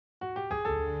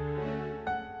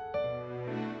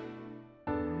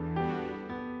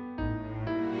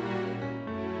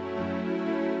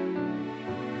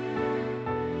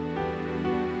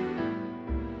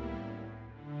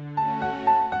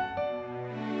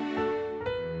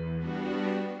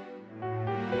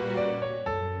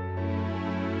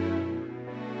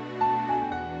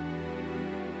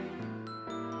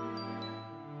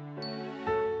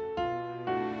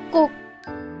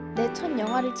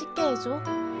영화를 찍게 해줘.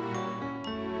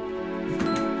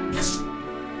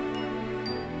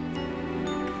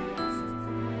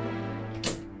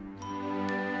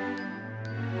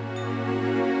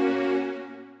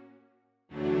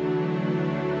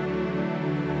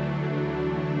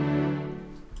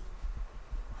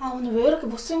 아, 오늘 왜 이렇게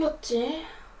못생겼지?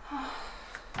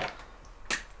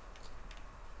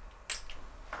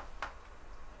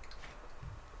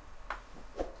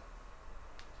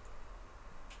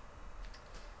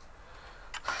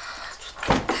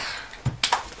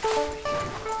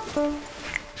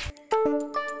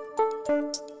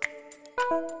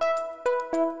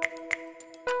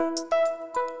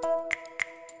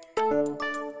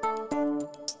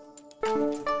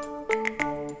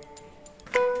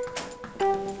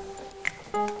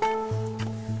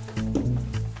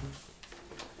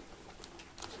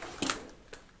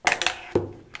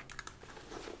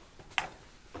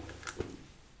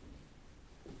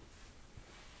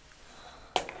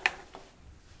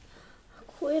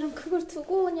 고해랑 그걸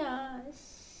두고 오냐.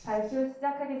 발표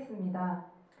시작하겠습니다.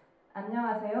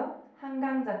 안녕하세요.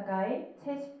 한강 작가의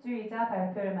채식주의자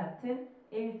발표를 맡은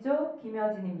 1조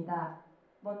김여진입니다.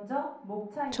 먼저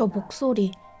목차입니다. 저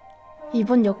목소리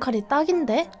이번 역할이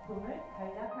딱인데? 작품을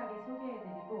간략하게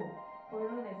소개해드리고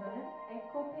본론에서는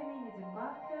에코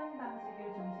페미니즘과 표현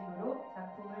방식을 중심으로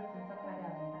작품을 분석하려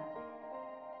합니다.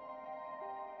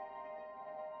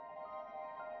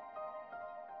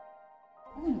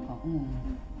 그러니까,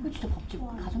 그 진짜 밥집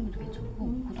가성비도 괜찮고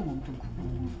고동 엄청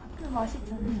크고.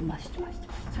 맛있잖아. 맛있죠.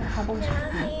 잘 가보고 싶어.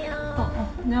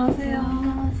 안녕하세요. 안녕하세요.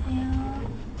 안녕하세요.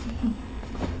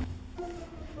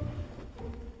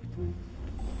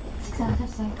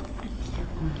 식사하셨어요?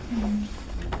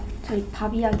 저희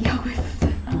밥 이야기하고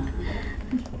있었어요.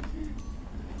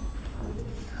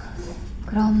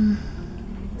 그럼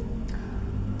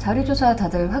자료조사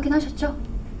다들 확인하셨죠?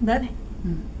 네.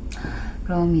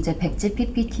 그럼 이제 백지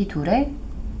PPT 둘에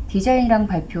디자인이랑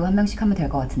발표 한 명씩 하면 될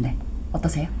것 같은데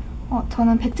어떠세요?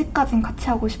 저는 백지까진 같이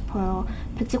하고 싶어요.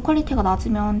 백지 퀄리티가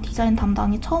낮으면 디자인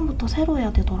담당이 처음부터 새로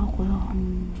해야 되더라고요.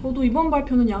 저도 이번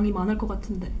발표는 양이 많을 것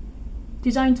같은데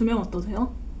디자인 2명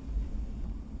어떠세요?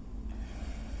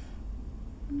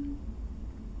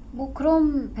 뭐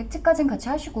그럼 백지까진 같이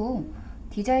하시고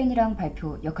디자인이랑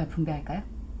발표 역할 분배할까요?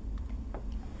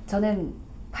 저는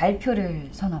발표를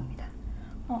선호합니다.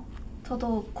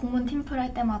 저도 공문 팀플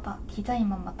할 때마다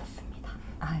디자인만 맡았습니다.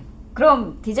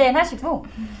 그럼 디자인 하시고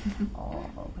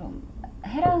그럼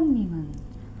혜랑님은?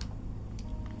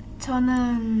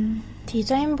 저는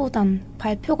디자인보단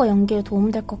발표가 연기에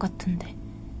도움될 것 같은데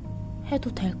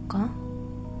해도 될까?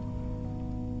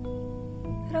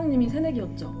 혜랑님이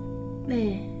새내기였죠?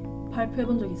 네.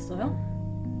 발표해본 적 있어요?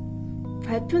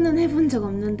 발표는 해본 적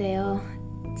없는데요.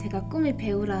 제가 꿈이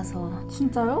배우라서.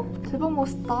 진짜요? 대박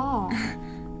멋있다.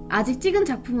 아직 찍은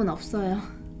작품은 없어요.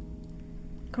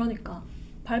 그러니까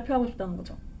발표하고 싶다는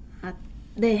거죠?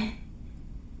 네.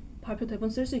 발표 대본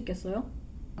쓸 수 있겠어요?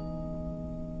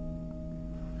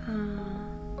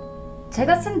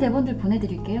 제가 쓴 대본들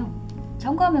보내드릴게요.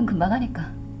 참고하면 금방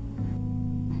하니까.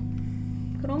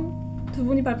 그럼 두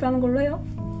분이 발표하는 걸로 해요?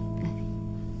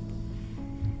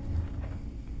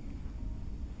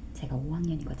 제가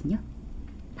 5학년이거든요.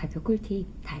 발표 꿀팁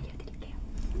다 알려드릴게요.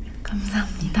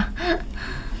 감사합니다.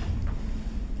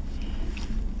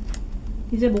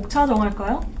 이제 목차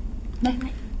정할까요? 네.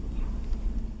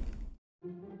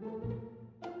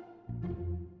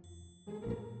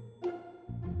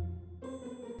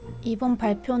 이번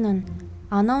발표는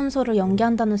아나운서를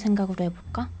연기한다는 생각으로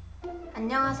해볼까?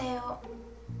 안녕하세요.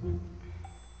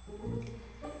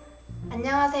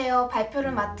 안녕하세요.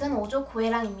 발표를 맡은 5조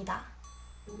고혜랑입니다.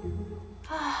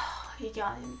 이게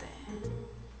아닌데.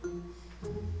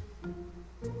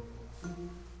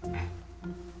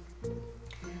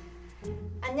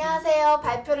 안녕하세요.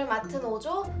 발표를 맡은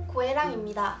 5조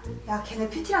고혜랑입니다. 야, 걔네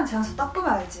PT랑 제안서 딱 보면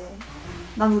알지.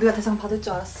 난 우리가 대상 받을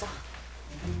줄 알았어.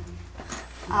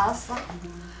 알았어.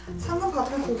 상금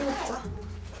받으면 고기 먹자.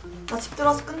 나 집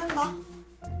들어와서 끝낸다.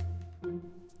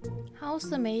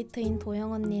 하우스메이트인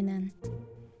도영 언니는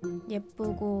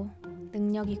예쁘고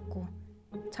능력 있고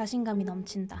자신감이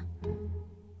넘친다.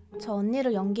 저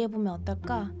언니를 연기해보면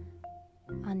어떨까?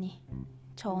 아니,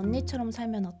 저 언니처럼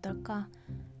살면 어떨까?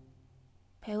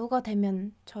 배우가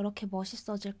되면 저렇게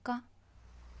멋있어질까?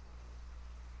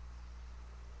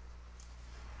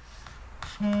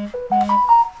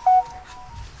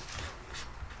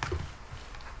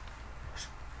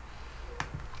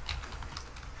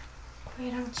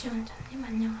 고혜랑 지원자님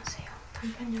안녕하세요.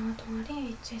 단편영화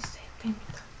동아리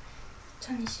HSF입니다.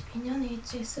 2022년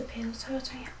HS 배우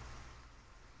서여정이요.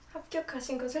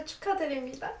 합격하신 것을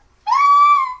축하드립니다.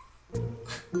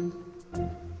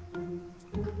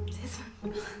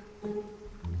 죄송해요.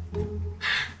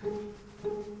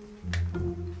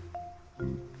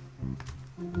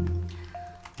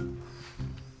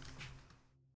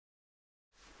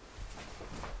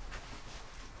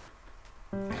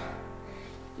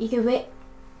 이게 왜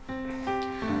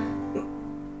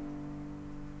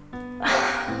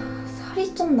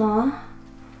살이 쪘나?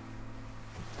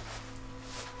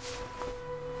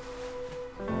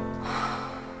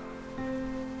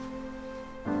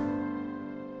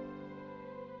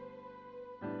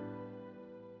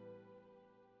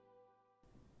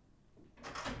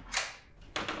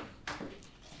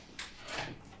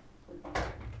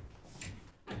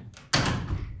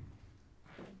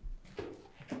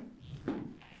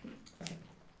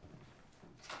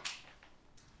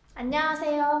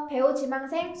 안녕하세요. 배우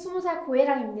지망생 20살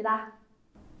고혜랑입니다.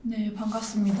 네,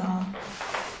 반갑습니다.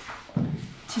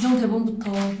 지정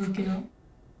대본부터 볼게요.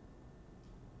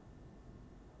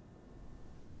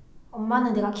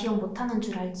 엄마는 내가 기억 못하는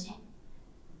줄 알지?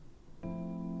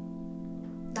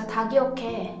 나 다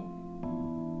기억해.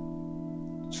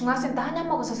 중학생 때 한약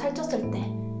먹어서 살쪘을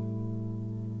때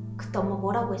그때 엄마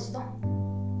뭐라고 했어?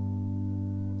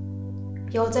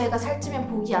 여자애가 살찌면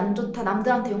보기 안 좋다,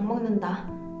 남들한테 욕먹는다.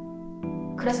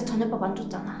 그래서 저녁밥 안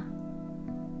줬잖아.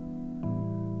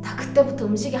 나 그때부터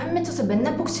음식에 한 맺혀서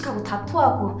맨날 폭식하고 다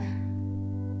토하고.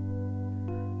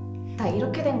 나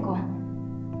이렇게 된 거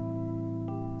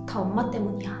다 엄마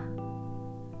때문이야.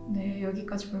 네,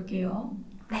 여기까지 볼게요.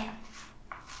 네.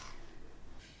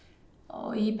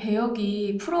 이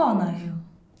배역이 프로 하나예요.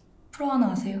 프로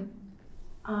하나 아세요?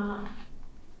 아,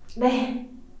 네.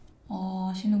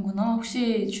 아시는구나.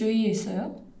 혹시 주위에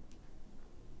있어요?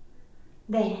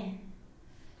 네.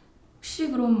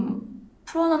 혹시 그럼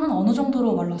프로 하나는 어느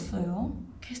정도로 말랐어요?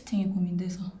 캐스팅이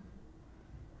고민돼서.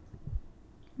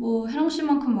 뭐 혜랑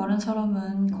씨만큼 마른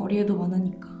사람은 거리에도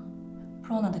많으니까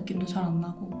프로 하나 느낌도 잘 안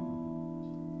나고,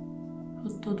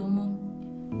 그것도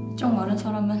너무 쩍 마른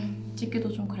사람은 찍기도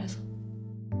좀 그래서.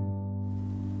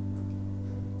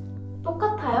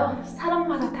 똑같아요.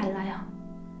 사람마다 달라요.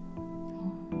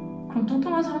 그럼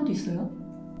통통한 사람도 있어요?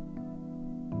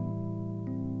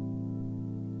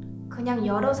 그냥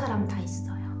여러 사람 다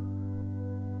있어요.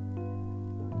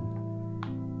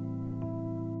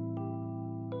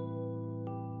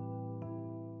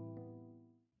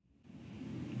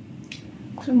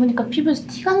 굶으니까 피부에서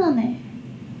티가 나네.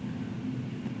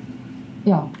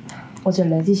 야, 어제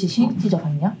레딧이 신곡 티저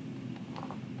봤냐?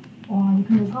 와, 아니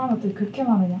근데 사람이 어떻게 그렇게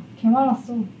많으냐? 개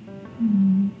말랐어.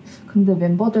 근데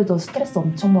멤버들도 스트레스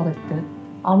엄청 받을 듯.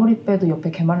 아무리 빼도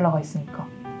옆에 개말라가 있으니까.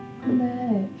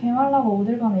 근데 개 말라가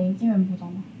어딜 가나 인기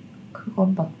멤버잖아.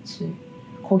 그건 맞지.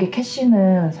 거기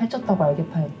캐시는 살쪘다고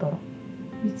알게파였더라.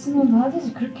 미친놈도 할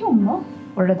짓이 그렇게 없나?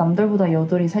 원래 남들보다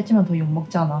여돌이 살찌면 더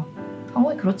욕먹잖아.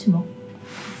 한국이 그렇지 뭐.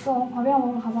 됐어, 밥이나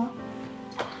먹으러 가자.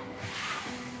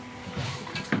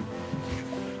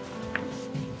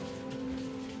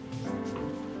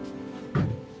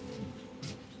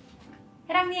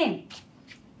 혜랑님!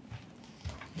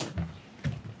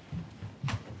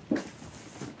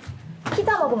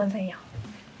 피자 먹으면서 해요.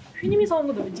 휘님이 사온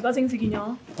건데 왜 네가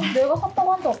생색이냐? 내가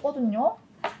샀다고 한 적 없거든요.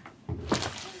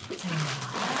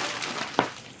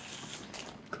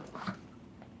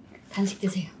 간식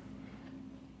드세요.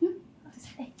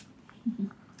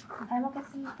 잘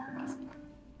먹겠습니다.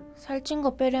 살찐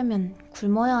거 빼려면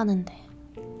굶어야 하는데.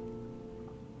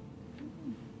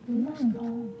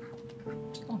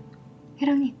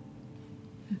 혜랑님.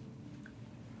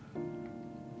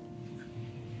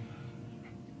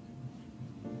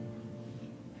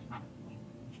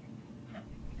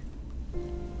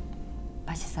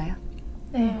 맛있어요?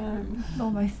 네,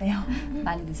 너무 맛있어요.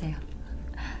 많이 드세요.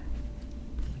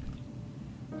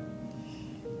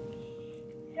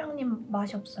 혜랑님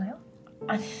맛이 없어요?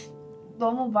 아니,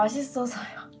 너무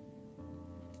맛있어서요.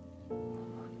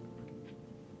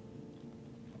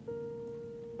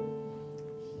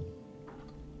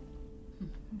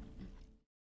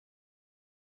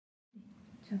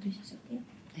 제가 대신 쓸게요.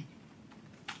 네.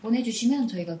 보내주시면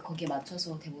저희가 거기에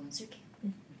맞춰서 대본을 쓸게요.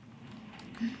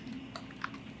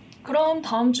 그럼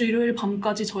다음 주 일요일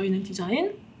밤까지 저희는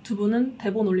디자인, 두 분은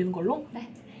대본 올리는 걸로?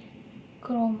 네.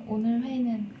 그럼 오늘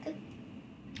회의는 끝?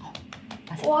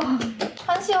 맞아요. 와,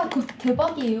 1시간 곧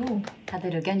대박이에요.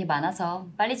 다들 의견이 많아서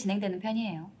빨리 진행되는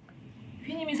편이에요.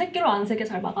 휘님이 새끼로 안 새게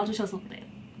잘 막아주셔서 그래요.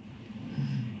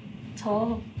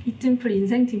 저 이 팀플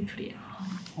인생 팀플이에요.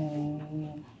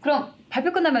 그럼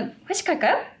발표 끝나면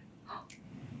회식할까요?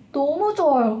 너무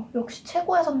좋아요. 역시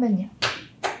최고의 선배님.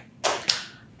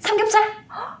 삼겹살?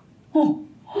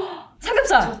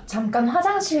 삼겹살! 잠깐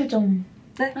화장실 좀.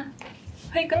 네.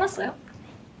 회의 끝났어요?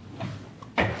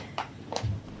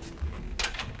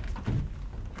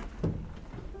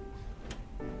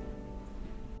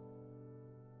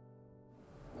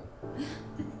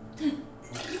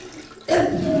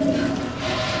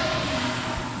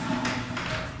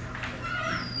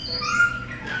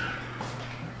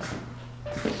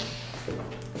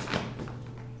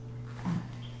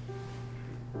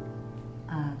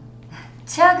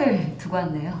 두고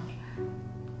왔네요.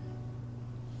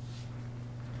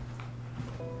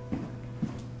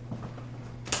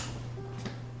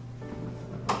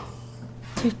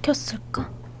 들켰을까?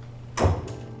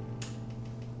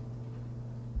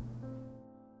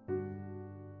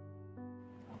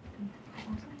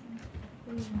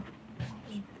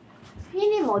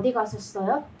 휘님 어디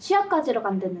가셨어요? 취업 가지러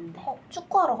간댔는데.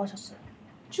 축구하러 가셨어요.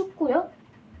 축구요?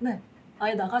 네,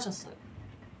 아예 나가셨어요.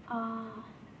 아,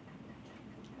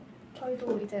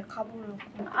 저희도 이제 가보려고.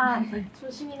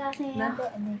 조심히 가세요. 네. 안녕히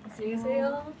안녕히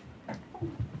계세요.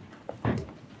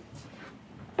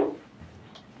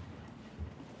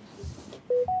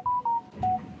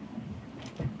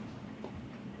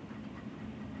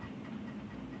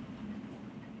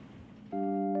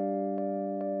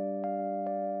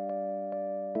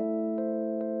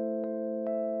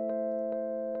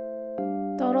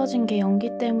 떨어진 게 연기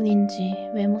때문인지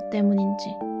외모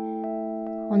때문인지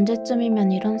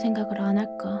언제쯤이면 이런 생각을 안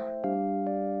할까?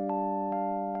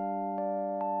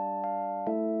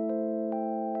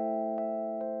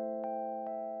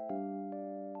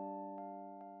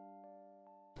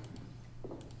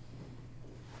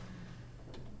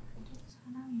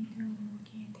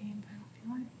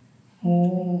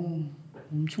 오,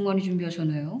 엄청 많이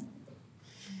준비하셨네요.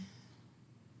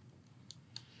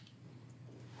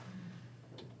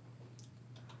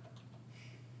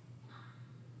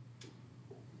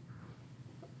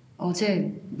 어제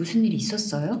무슨 일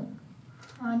있었어요?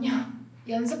 아니요.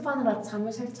 연습하느라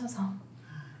잠을 설쳐서.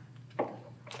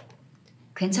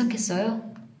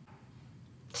 괜찮겠어요?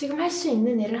 지금 할 수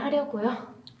있는 일을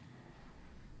하려고요.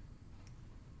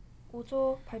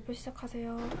 5조 발표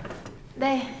시작하세요.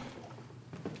 네.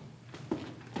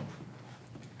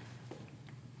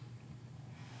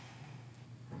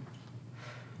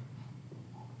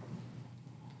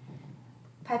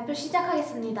 발표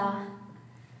시작하겠습니다.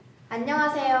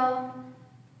 안녕하세요.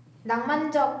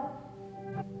 낭만적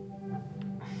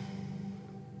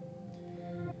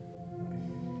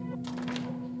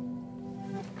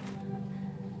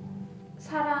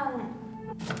사랑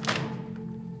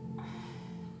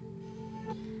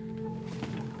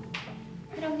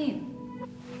회장님!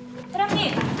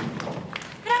 회장님!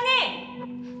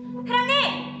 회장님!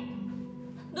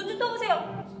 회장님! 눈 좀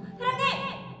떠보세요! 회장님!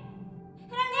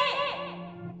 회장님!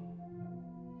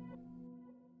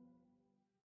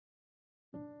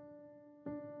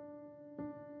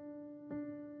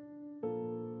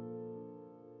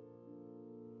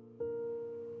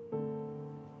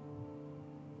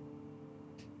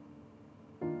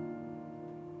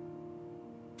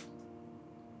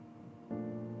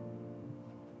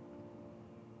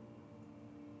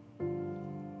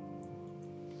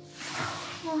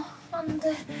 안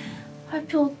돼.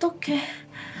 발표 어떡해.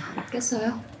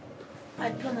 깼어요?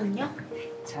 발표는요?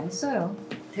 잘했어요.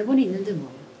 대본이 있는데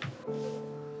뭐.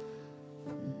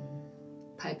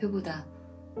 발표보다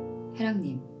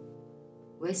혜랑님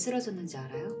왜 쓰러졌는지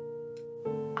알아요?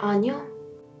 아니요.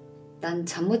 난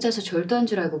잠 못 자서 졸도 한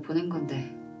줄 알고 보낸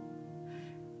건데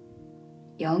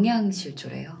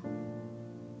영양실조래요.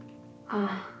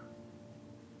 아,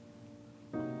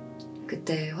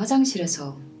 그때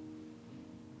화장실에서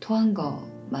토한 거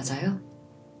맞아요?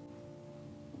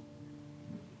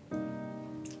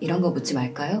 이런 거 묻지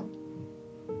말까요?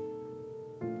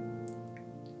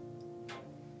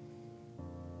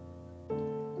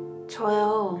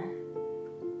 저요.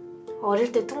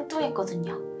 어릴 때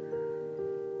뚱뚱했거든요.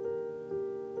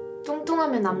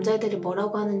 뚱뚱하면 남자애들이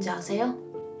뭐라고 하는지 아세요?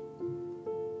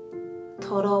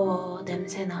 더러워,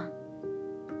 냄새나.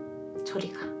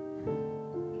 저리 가.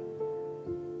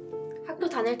 학교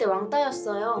다닐 때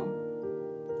왕따였어요.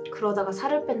 그러다가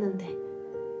살을 뺐는데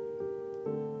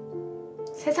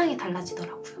세상이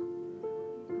달라지더라고요.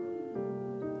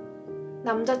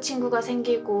 남자친구가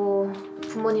생기고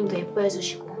부모님도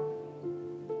예뻐해주시고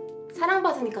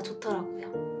사랑받으니까 좋더라고요.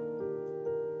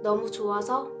 너무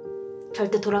좋아서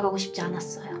절대 돌아가고 싶지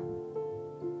않았어요.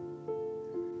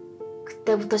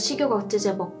 그때부터 식욕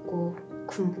억제제 먹고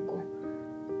굶고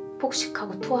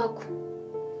폭식하고 토하고.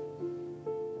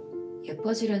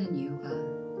 예뻐지려는 이유가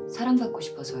사랑받고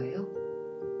싶어서예요?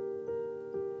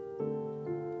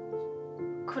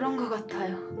 그런 것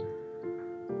같아요.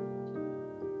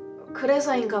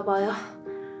 그래서인가 봐요.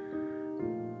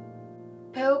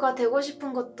 배우가 되고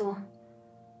싶은 것도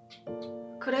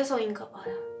그래서인가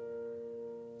봐요.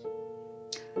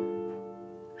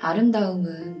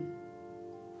 아름다움은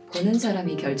보는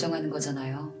사람이 결정하는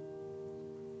거잖아요.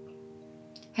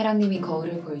 혜랑님이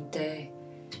거울을 볼 때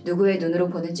누구의 눈으로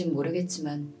보는진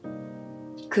모르겠지만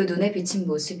그 눈에 비친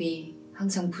모습이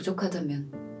항상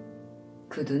부족하다면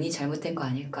그 눈이 잘못된 거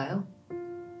아닐까요?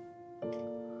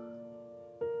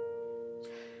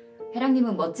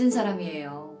 혜랑님은 멋진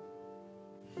사람이에요.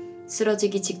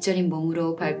 쓰러지기 직전인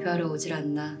몸으로 발표하러 오질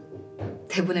않나.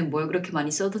 대본엔 뭘 그렇게 많이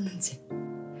써뒀는지.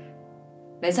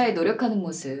 매사에 노력하는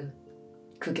모습,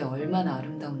 그게 얼마나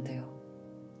아름다운데요.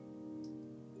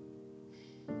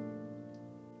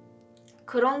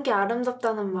 그런 게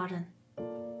아름답다는 말은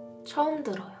처음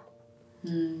들어요.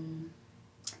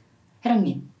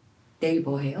 혜랑님, 내일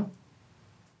뭐 해요?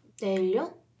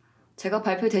 내일요? 제가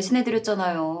발표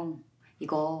대신해드렸잖아요.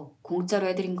 이거 공짜로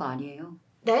해드린 거 아니에요.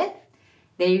 네?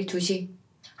 내일 2시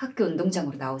학교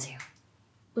운동장으로 나오세요.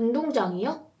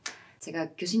 운동장이요? 제가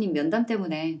교수님 면담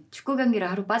때문에 축구 경기를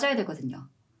하루 빠져야 되거든요.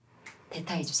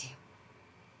 대타해주세요.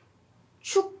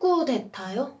 축구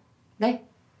대타요? 네?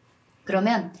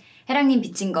 그러면 혜랑님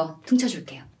빚진 거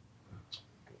퉁쳐줄게요.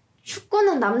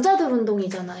 축구는 남자들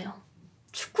운동이잖아요.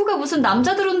 축구가 무슨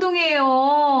남자들 운동이에요.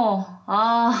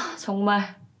 아, 정말.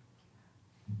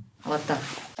 아, 맞다.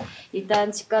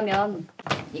 일단 집 가면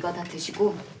이거 다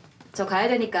드시고 저 가야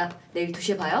되니까 내일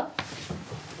 2시에 봐요.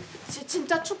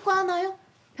 진짜 축구 하나요?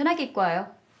 편하게 입고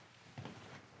와요.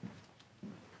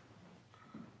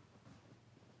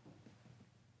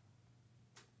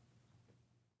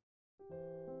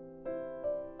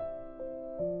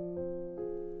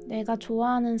 내가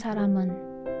좋아하는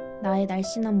사람은 나의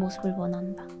날씬한 모습을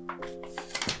원한다.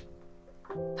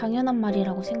 당연한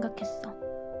말이라고 생각했어.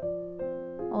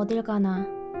 어딜 가나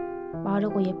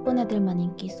마르고 예쁜 애들만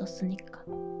인기 있었으니까.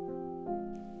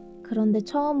 그런데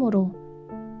처음으로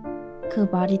그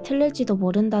말이 틀릴지도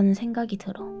모른다는 생각이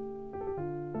들어.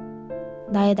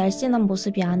 나의 날씬한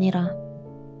모습이 아니라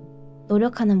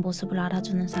노력하는 모습을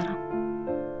알아주는 사람.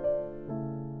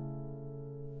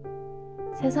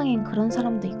 세상엔 그런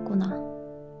사람도 있구나.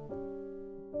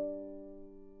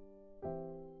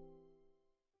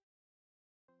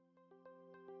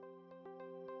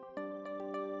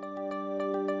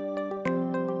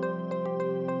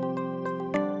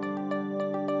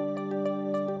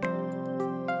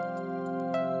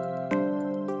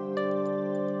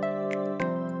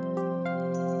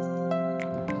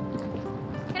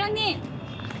 혜랑님!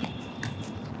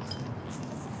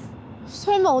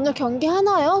 설마 오늘 경기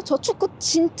하나요? 저 축구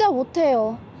진짜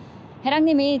못해요.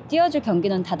 혜랑님이 뛰어줄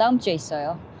경기는 다다음 주에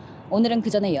있어요. 오늘은 그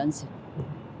전에 연습.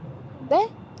 네?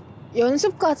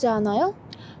 연습까지 하나요?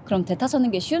 그럼 대타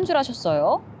서는 게 쉬운 줄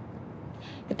아셨어요?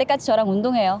 그때까지 저랑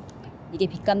운동해요. 이게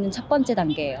빚 갚는 첫 번째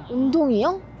단계예요.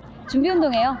 운동이요? 준비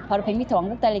운동해요. 바로 100m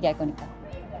왕복 달리기 할 거니까.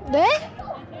 네?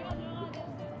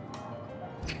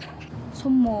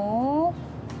 손목,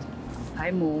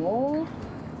 발목,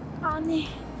 아니,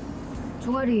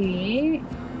 종아리.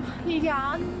 이게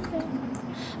안 돼.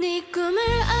 네 꿈을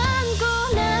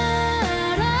안고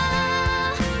날아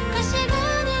그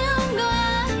시간이 온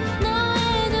거야.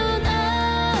 너의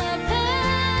눈앞에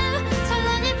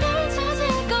찬란히 펼쳐질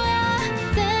거야.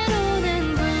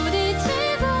 때로는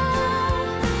부딪히고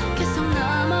계속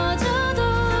넘어져도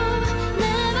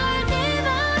Never give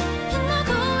up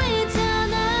빛나고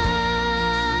있잖아.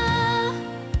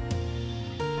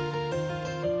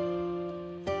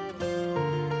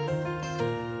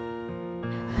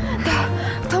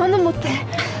 더는 못해.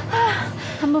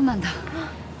 한 번만 더.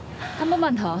 한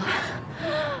번만 더.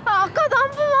 아까도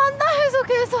한 번만 한다 해서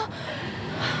계속.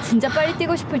 진짜 빨리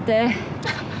뛰고 싶을 때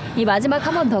이 마지막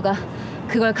한 번 더가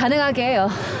그걸 가능하게 해요.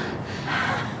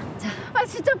 아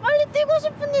진짜 빨리 뛰고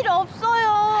싶은 일이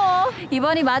없어요.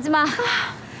 이번이 마지막.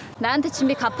 나한테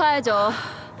준비 갚아야죠.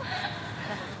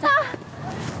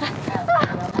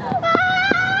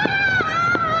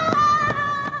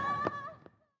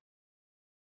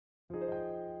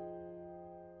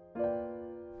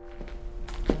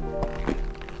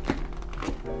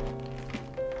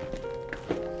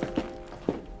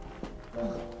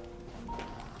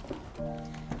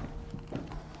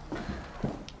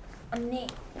 언니,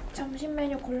 점심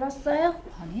메뉴 골랐어요?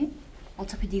 아니?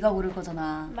 어차피 네가 고를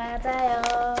거잖아. 맞아요.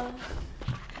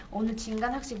 오늘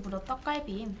진간 학식으로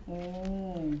떡갈비.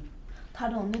 오.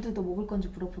 다른 언니들도 먹을 건지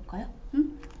물어볼까요?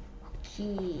 응?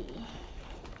 오케이.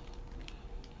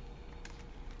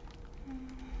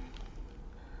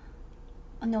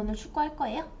 언니 오늘 축구할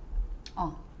거예요?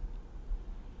 어.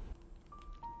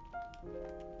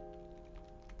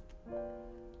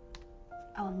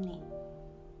 아 언니,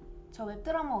 저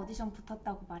웹드라마 오디션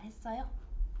붙었다고 말했어요?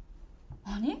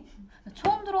 아니? 나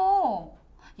처음 들어.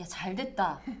 야, 잘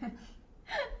됐다.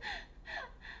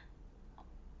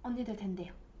 언니들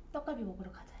된대요. 떡갈비 먹으러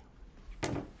가자요.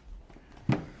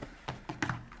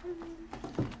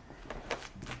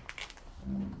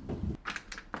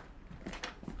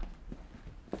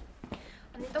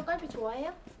 언니 떡갈비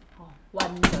좋아해요?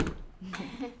 완전.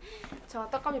 저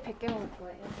떡갈비 100개 먹을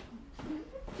거예요.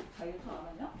 다이어트 안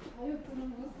하냐? 다이어트는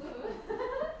무슨?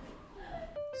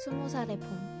 20살의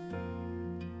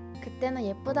봄. 그때는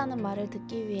예쁘다는 말을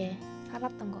듣기 위해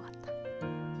살았던 것 같아.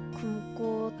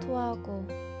 굶고 토하고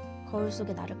거울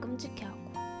속에 나를 끔찍해하고.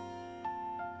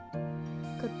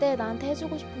 그때 나한테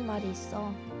해주고 싶은 말이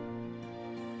있어.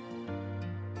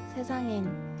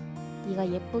 세상엔 네가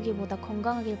예쁘기보다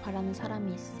건강하길 바라는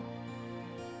사람이 있어.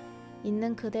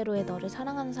 있는 그대로의 너를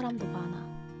사랑하는 사람도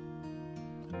많아.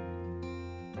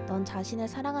 넌 자신을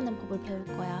사랑하는 법을 배울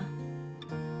거야.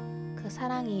 그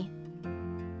사랑이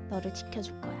너를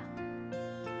지켜줄 거야.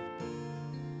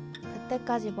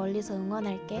 그때까지 멀리서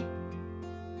응원할게.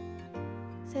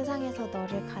 세상에서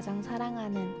너를 가장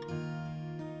사랑하는